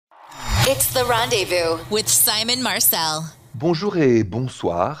It's The Rendezvous with Simon Marcel. Bonjour et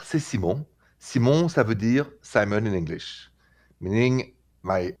bonsoir, c'est Simon. Simon, ça veut dire Simon in English, meaning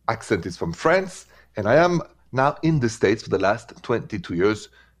my accent is from France, and I am now in the States for the last 22 years,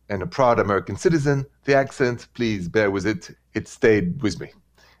 and a proud American citizen. The accent, please bear with it, it stayed with me.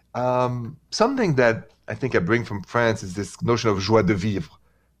 Something that I think I bring from France is this notion of joie de vivre.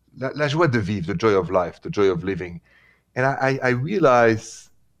 La joie de vivre, the joy of life, the joy of living. And I realize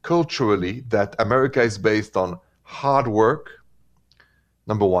culturally that America is based on hard work.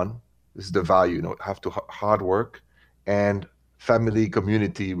 Number one, this is the value, have to hard work, and family,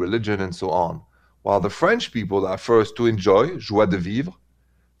 community, religion, and so on. While the French people are first to enjoy, joie de vivre,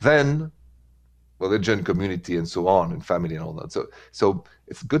 then religion, community, and so on, and family and all that. So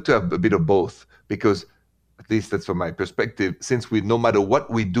it's good to have a bit of both, because at least that's from my perspective, since no matter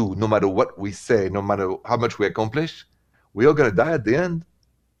what we do, no matter what we say, no matter how much we accomplish, we're all going to die at the end.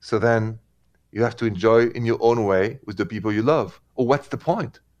 So then you have to enjoy in your own way with the people you love. Or what's the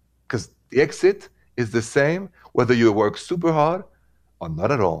point? Because the exit is the same whether you work super hard or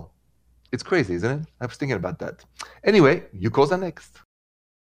not at all. It's crazy, isn't it? I was thinking about that. Anyway, your calls are next.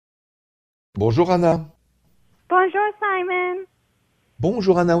 Bonjour, Anna. Bonjour, Simon.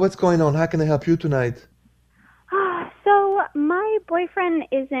 Bonjour, Anna. What's going on? How can I help you tonight? So my boyfriend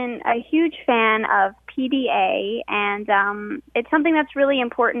isn't a huge fan of PDA, and it's something that's really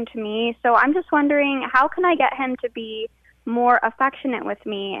important to me. So I'm just wondering, how can I get him to be more affectionate with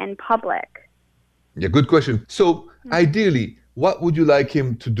me in public? Yeah, good question. So ideally, what would you like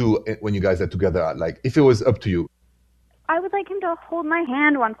him to do when you guys are together? Like, if it was up to you? I would like him to hold my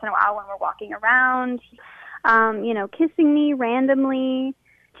hand once in a while when we're walking around, kissing me randomly,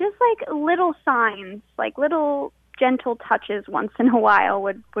 just like little signs, like little gentle touches once in a while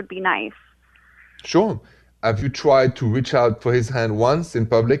would be nice. Sure. Have you tried to reach out for his hand once in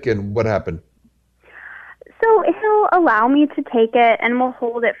public, and what happened? So he'll allow me to take it, and we'll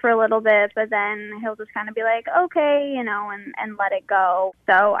hold it for a little bit, but then he'll just kind of be like, okay, and let it go.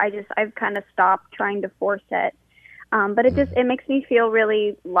 So I've kind of stopped trying to force it. But it makes me feel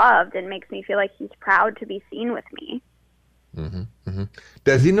really loved, and makes me feel like he's proud to be seen with me. Mm-hmm. Mm-hmm.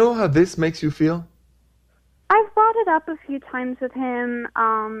 Does he know how this makes you feel? I've brought it up a few times with him,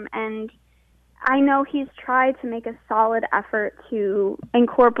 and I know he's tried to make a solid effort to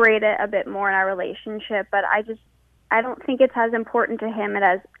incorporate it a bit more in our relationship, but I don't think it's as important to him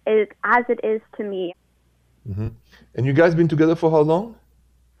as it is to me. Mm-hmm. And you guys been together for how long?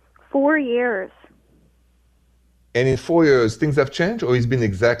 4 years. And in 4 years, things have changed, or he's been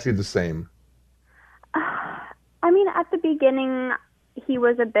exactly the same? I mean, at the beginning, he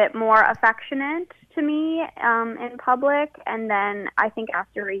was a bit more affectionate to me in public, and then I think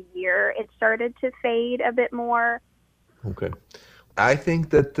after a year, it started to fade a bit more. Okay. I think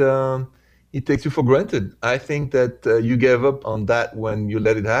that he takes you for granted. I think that you gave up on that when you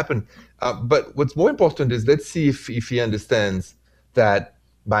let it happen. But what's more important is, let's see if he understands that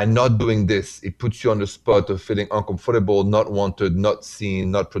by not doing this, it puts you on the spot of feeling uncomfortable, not wanted, not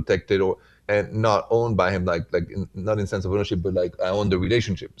seen, not protected, and not owned by him, not in sense of ownership, but like I own the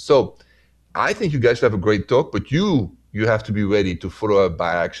relationship. So I think you guys should have a great talk, but you have to be ready to follow up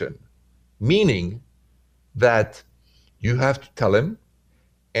by action, meaning that you have to tell him,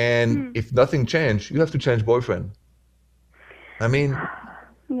 and if nothing changed, you have to change boyfriend. I mean,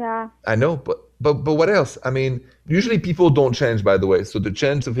 yeah, I know, but what else? I mean, usually people don't change, by the way. So the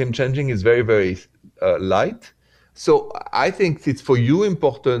chance of him changing is very, very light. So I think it's for you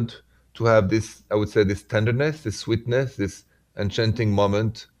important to have this, I would say, this tenderness, this sweetness, this enchanting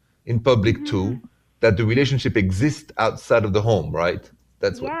moment in public too, that the relationship exists outside of the home, right?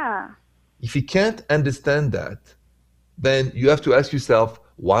 That's what. Yeah. If you can't understand that, then you have to ask yourself,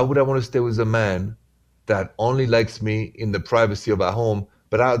 why would I want to stay with a man that only likes me in the privacy of our home,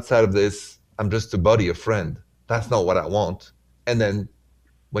 but outside of this, I'm just a buddy, a friend. That's not what I want. And then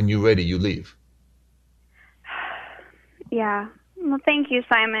when you're ready, you leave. Yeah. Well, thank you,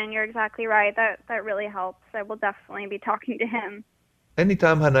 Simon. You're exactly right. That really helps. I will definitely be talking to him.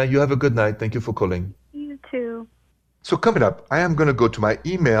 Anytime, Hannah. You have a good night. Thank you for calling. You too. So coming up, I am going to go to my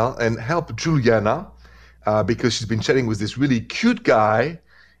email and help Juliana because she's been chatting with this really cute guy,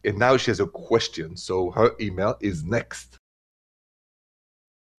 and now she has a question. So her email is next.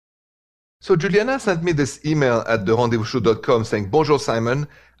 So Juliana sent me this email at therendezvousshow.com saying, Bonjour, Simon.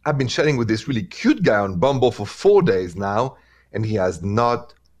 I've been chatting with this really cute guy on Bumble for 4 days now, and he has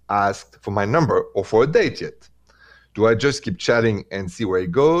not asked for my number or for a date yet. Do I just keep chatting and see where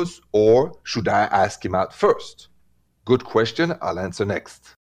it goes, or should I ask him out first? Good question. I'll answer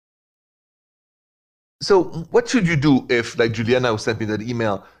next. So what should you do if, like Juliana who sent me that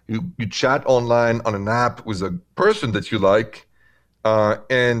email, you chat online on an app with a person that you like,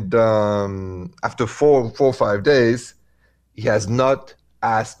 and after four or 5 days, he has not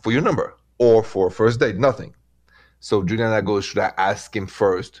asked for your number or for a first date, nothing. So Juliana goes, should I ask him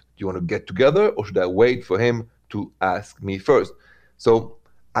first? Do you want to get together or should I wait for him to ask me first? So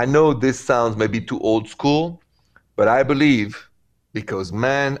I know this sounds maybe too old school, but I believe because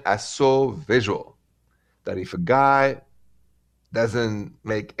men are so visual that if a guy doesn't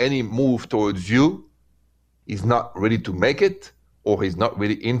make any move towards you, he's not ready to make it or he's not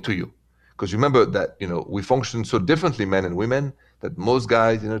really into you. Because remember that, we function so differently, men and women, that most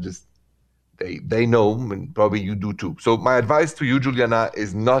guys, just they know, and probably you do too. So my advice to you, Juliana,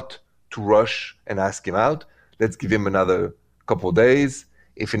 is not to rush and ask him out. Let's give him another couple of days.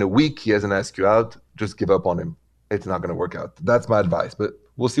 If in a week he hasn't asked you out, just give up on him. It's not going to work out. That's my advice, but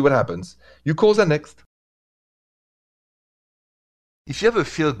we'll see what happens. You calls are next. If you have a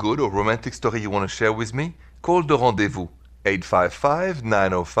feel-good or romantic story you want to share with me, call the rendezvous,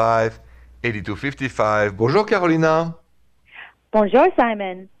 855-905-8255. Bonjour, Carolina. Bonjour,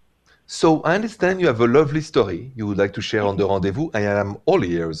 Simon. So I understand you have a lovely story you would like to share on the rendezvous. I am all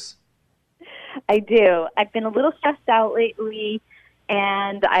ears. I do. I've been a little stressed out lately,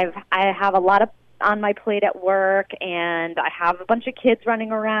 and I have a lot on my plate at work, and I have a bunch of kids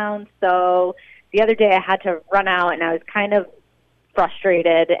running around. So the other day I had to run out, and I was kind of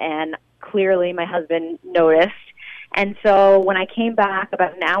frustrated, and clearly my husband noticed. And so when I came back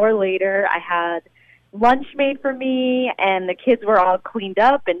about an hour later, I had lunch made for me, and the kids were all cleaned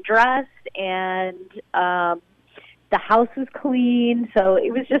up and dressed, and the house was clean. So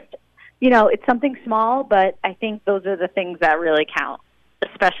it was just, it's something small, but I think those are the things that really count,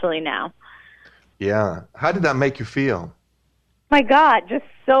 especially now. Yeah. How did that make you feel? My God, just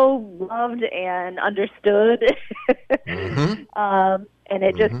so loved and understood. Mm-hmm. And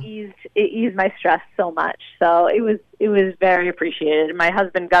it just eased my stress so much. So it was very appreciated. My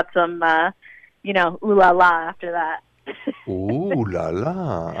husband got some ooh la la after that. Ooh la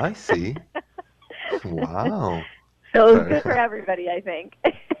la, I see. Wow. So it was good for everybody, I think.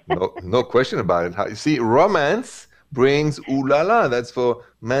 No question about it. You see, romance brings ooh la la. That's for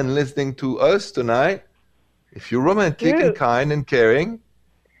men listening to us tonight. If you're romantic and kind and caring,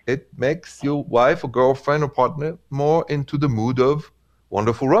 it makes your wife or girlfriend or partner more into the mood of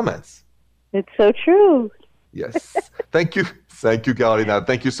wonderful romance. It's so true. Yes. Thank you. Thank you, Carolina.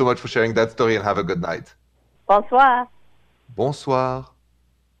 Thank you so much for sharing that story and have a good night. Bonsoir. Bonsoir.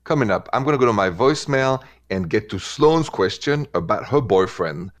 Coming up, I'm going to go to my voicemail and get to Sloane's question about her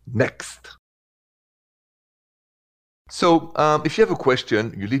boyfriend next. So if you have a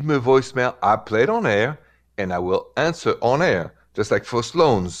question, you leave me a voicemail, I play it on air, and I will answer on air, just like for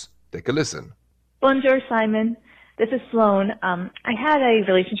Sloane's. Take a listen. Bonjour, Simon. This is Sloane. I had a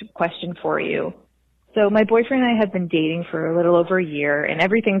relationship question for you. So my boyfriend and I have been dating for a little over a year, and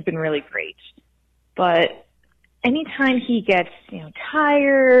everything's been really great. But anytime he gets,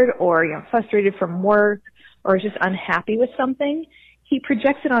 tired or, frustrated from work or is just unhappy with something, he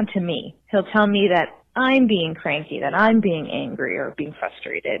projects it onto me. He'll tell me that I'm being cranky, that I'm being angry or being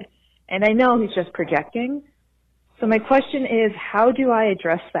frustrated. And I know he's just projecting. So my question is, how do I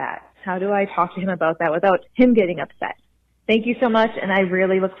address that? How do I talk to him about that without him getting upset? Thank you so much, and I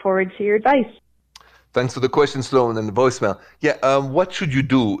really look forward to your advice. Thanks for the question, Sloan, and the voicemail. Yeah, what should you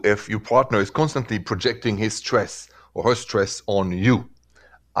do if your partner is constantly projecting his stress or her stress on you?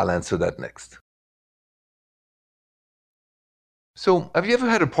 I'll answer that next. So, have you ever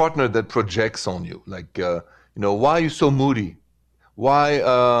had a partner that projects on you? Like, why are you so moody? Why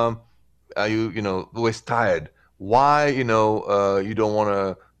are you, always tired? Why, you don't want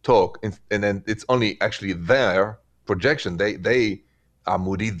to talk? And then it's only actually their projection. They are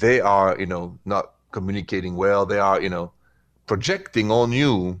moody. They are, not communicating well. They are, projecting on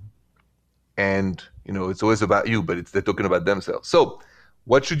you. And, it's always about you, but they're talking about themselves. So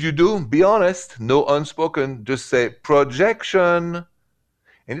what should you do? Be honest. No unspoken. Just say projection.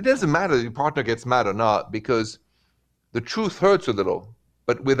 And it doesn't matter if your partner gets mad or not, because the truth hurts a little.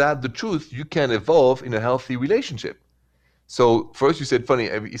 But without the truth, you can evolve in a healthy relationship. So first you said funny.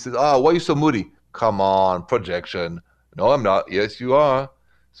 He said, why are you so moody? Come on, projection. No, I'm not. Yes, you are.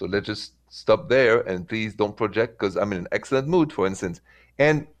 So let's just stop there, and please don't project, because I'm in an excellent mood, for instance.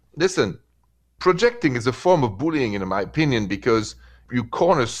 And listen, projecting is a form of bullying, in my opinion, because you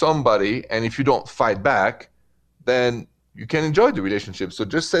corner somebody, and if you don't fight back, then you can enjoy the relationship. So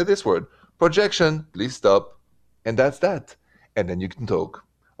just say this word, projection, please stop. And that's that. And then you can talk.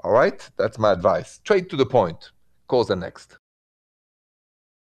 All right? That's my advice. Straight to the point. Calls are next.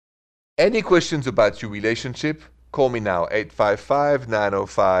 Any questions about your relationship? Call me now,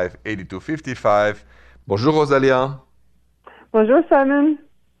 855-905-8255. Bonjour, Rosalia. Bonjour, Simon.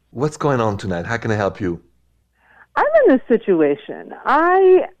 What's going on tonight? How can I help you? I'm in this situation.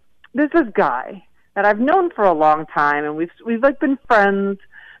 There's this guy that I've known for a long time, and we've like been friends,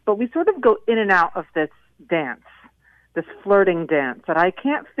 but we sort of go in and out of this dance, this flirting dance, that I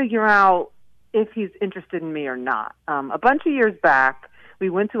can't figure out if he's interested in me or not. A bunch of years back, we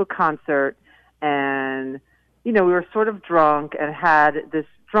went to a concert, and we were sort of drunk and had this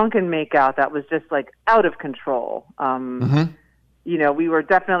drunken makeout that was just like out of control. We were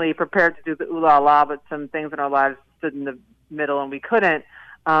definitely prepared to do the ooh la la, but some things in our lives stood in the middle and we couldn't.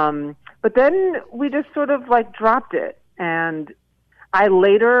 But then we just sort of like dropped it. And I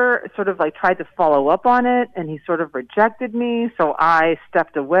later sort of like tried to follow up on it, and he sort of rejected me. So I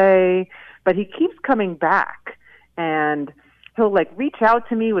stepped away, but he keeps coming back, and he'll like reach out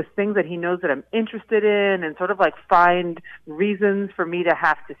to me with things that he knows that I'm interested in, and sort of like find reasons for me to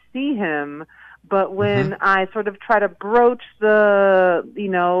have to see him. But when I sort of try to broach the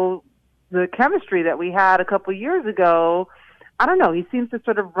chemistry that we had a couple years ago, I don't know, he seems to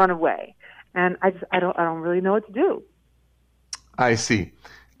sort of run away. And I don't really know what to do. I see.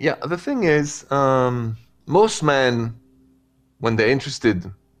 Yeah, the thing is, most men, when they're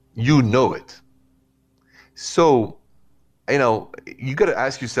interested, you know it. So, you got to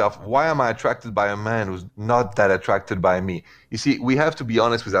ask yourself, why am I attracted by a man who's not that attracted by me? You see, we have to be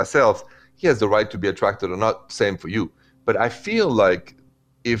honest with ourselves. He has the right to be attracted or not, same for you. But I feel like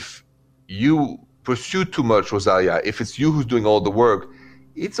if you pursue too much, Rosalia, if it's you who's doing all the work,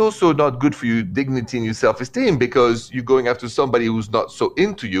 it's also not good for your dignity and your self-esteem, because you're going after somebody who's not so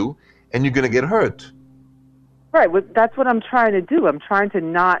into you, and you're going to get hurt. Right. Well, that's what I'm trying to do. I'm trying to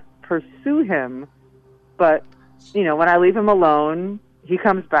not pursue him. But, when I leave him alone, he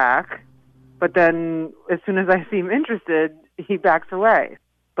comes back. But then as soon as I seem interested, he backs away.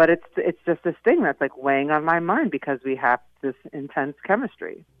 But it's just this thing that's like weighing on my mind because we have this intense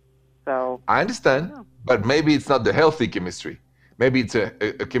chemistry. So I understand, but maybe it's not the healthy chemistry. Maybe it's a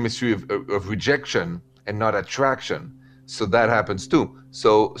chemistry of rejection and not attraction. So that happens too.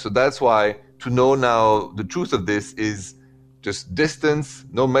 So that's why to know now the truth of this is just distance,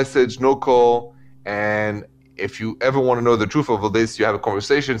 no message, no call. And if you ever want to know the truth of all this, you have a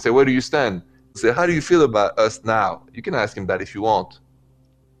conversation, say, where do you stand? Say, how do you feel about us now? You can ask him that if you want.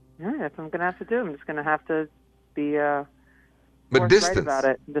 Yeah, that's what I'm going to have to do. I'm just going to have to be but distance. Right about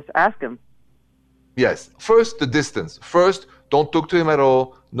it. Just ask him. Yes. First, the distance. First, don't talk to him at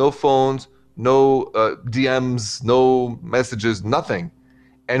all. No phones, no DMs, no messages, nothing.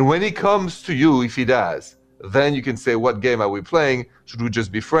 And when he comes to you, if he does, then you can say, what game are we playing? Should we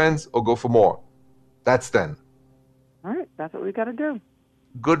just be friends or go for more? That's then. All right. That's what we got to do.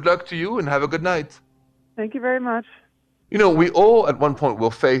 Good luck to you and have a good night. Thank you very much. We all at one point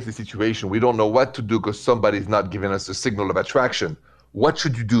will face the situation. We don't know what to do because somebody's not giving us a signal of attraction. What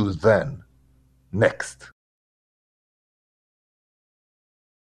should you do then? Next.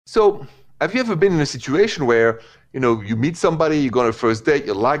 So, have you ever been in a situation where, you meet somebody, you go on a first date,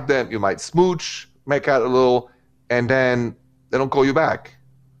 you like them, you might smooch, make out a little, and then they don't call you back?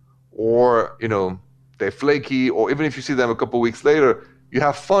 Or, they're flaky, or even if you see them a couple weeks later, you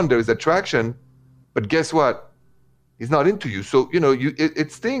have fun, there is attraction, but guess what? He's not into you. So,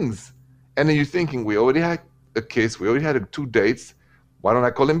 it stings. And then you're thinking, we already had a kiss, we already had 2 dates. Why don't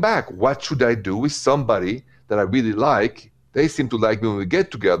I call him back? What should I do with somebody that I really like? They seem to like me when we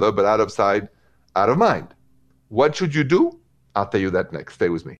get together, but out of sight, out of mind. What should you do? I'll tell you that next. Stay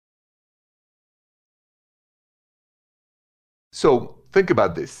with me. So think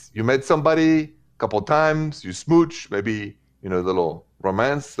about this. You met somebody a couple times, you smooch, maybe, a little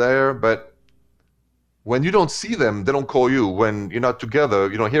romance there, but when you don't see them, they don't call you. When you're not together,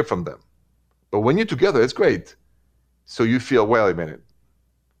 you don't hear from them. But when you're together, it's great. So you feel, wait a minute,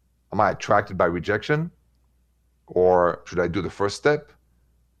 am I attracted by rejection? Or should I do the first step?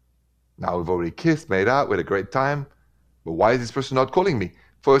 Now we've already kissed, made out, we had a great time. But why is this person not calling me?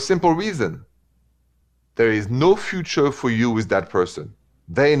 For a simple reason. There is no future for you with that person.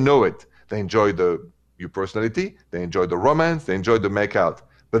 They know it. They enjoy your personality, they enjoy the romance, they enjoy the makeout.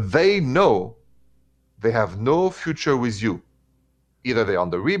 But they know they have no future with you. Either they're on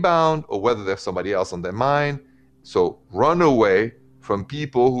the rebound or whether there's somebody else on their mind. So run away from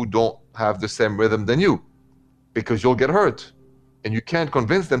people who don't have the same rhythm than you, because you'll get hurt and you can't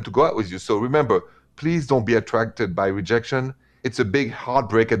convince them to go out with you. So remember, please don't be attracted by rejection. It's a big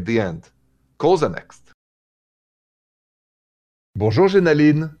heartbreak at the end. Calls are next. Bonjour,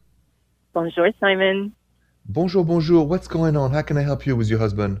 Genaline. Bonjour, Simon. Bonjour, bonjour. What's going on? How can I help you with your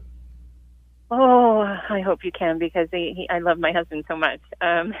husband? Oh, I hope you can, because I love my husband so much.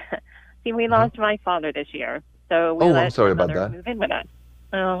 See, we lost my father this year, so we let I'm sorry my about mother that. move in with us.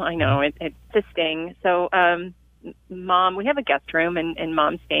 Oh, I know, it's a sting. So, Mom, we have a guest room, and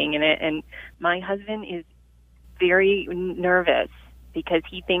Mom's staying in it, and my husband is very nervous because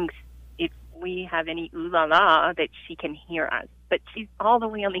he thinks if we have any ooh la la that she can hear us, but she's all the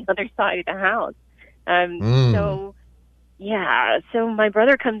way on the other side of the house. So my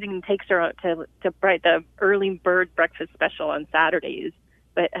brother comes in and takes her out to the early bird breakfast special on Saturdays.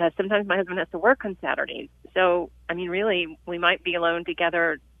 But sometimes my husband has to work on Saturdays. So, I mean, really, we might be alone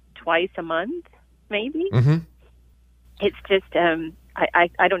together twice a month, maybe. Mm-hmm. It's just,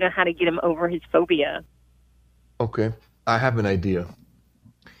 I don't know how to get him over his phobia. Okay, I have an idea.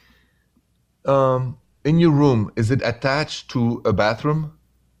 In your room, is it attached to a bathroom?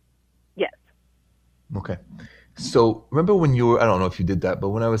 Yes. Okay. So remember when you were, I don't know if you did that, but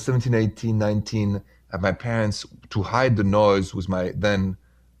when I was 17, 18, 19, at my parents, to hide the noise with my then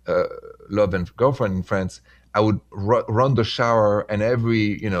love and girlfriend in France, I would run the shower and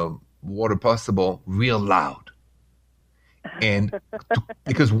every, water possible real loud. And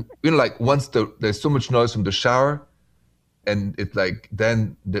because, like once there's so much noise from the shower, and it's like,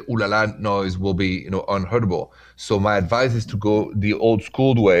 then the ooh la la noise will be, unheardable. So my advice is to go the old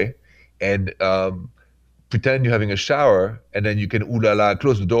school way and pretend you're having a shower, and then you can ooh la la,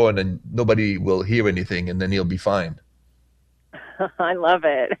 close the door, and then nobody will hear anything, and then you'll be fine. I love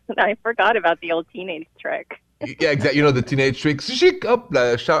it. I forgot about the old teenage trick. Yeah, exactly. The teenage trick. Shik up,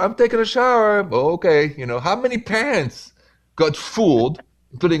 shower. I'm taking a shower. Oh, okay. How many parents got fooled,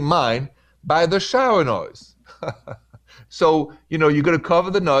 including mine, by the shower noise? So, you got to cover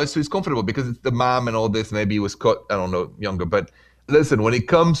the noise so it's comfortable, because it's the mom and all this. Maybe he was caught, I don't know, younger. But listen, when it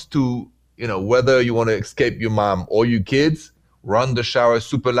comes to, whether you want to escape your mom or your kids, run the shower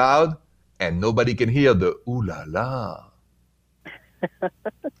super loud and nobody can hear the ooh la la.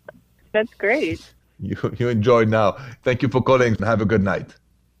 That's great. You enjoy now. Thank you for calling and have a good night.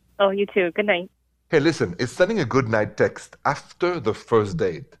 Oh, you too. Good night. Hey, listen, is sending a good night text after the first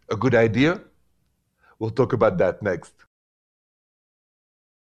date a good idea? We'll talk about that next.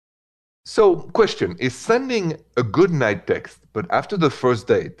 So, question, is sending a good night text, but after the first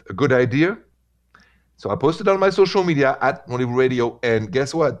date, a good idea? So I posted on my social media at Rendezvous Radio, and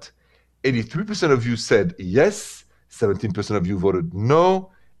guess what? 83% of you said yes, 17% of you voted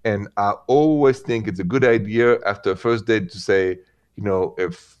no, and I always think it's a good idea after a first date to say,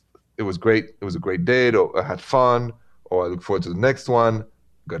 if it was great, it was a great date, or I had fun, or I look forward to the next one,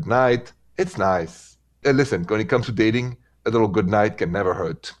 good night. It's nice. And listen, when it comes to dating, a little good night can never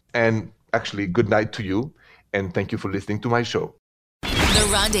hurt. And actually, good night to you, and thank you for listening to my show. The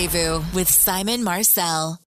Rendezvous with Simon Marcel.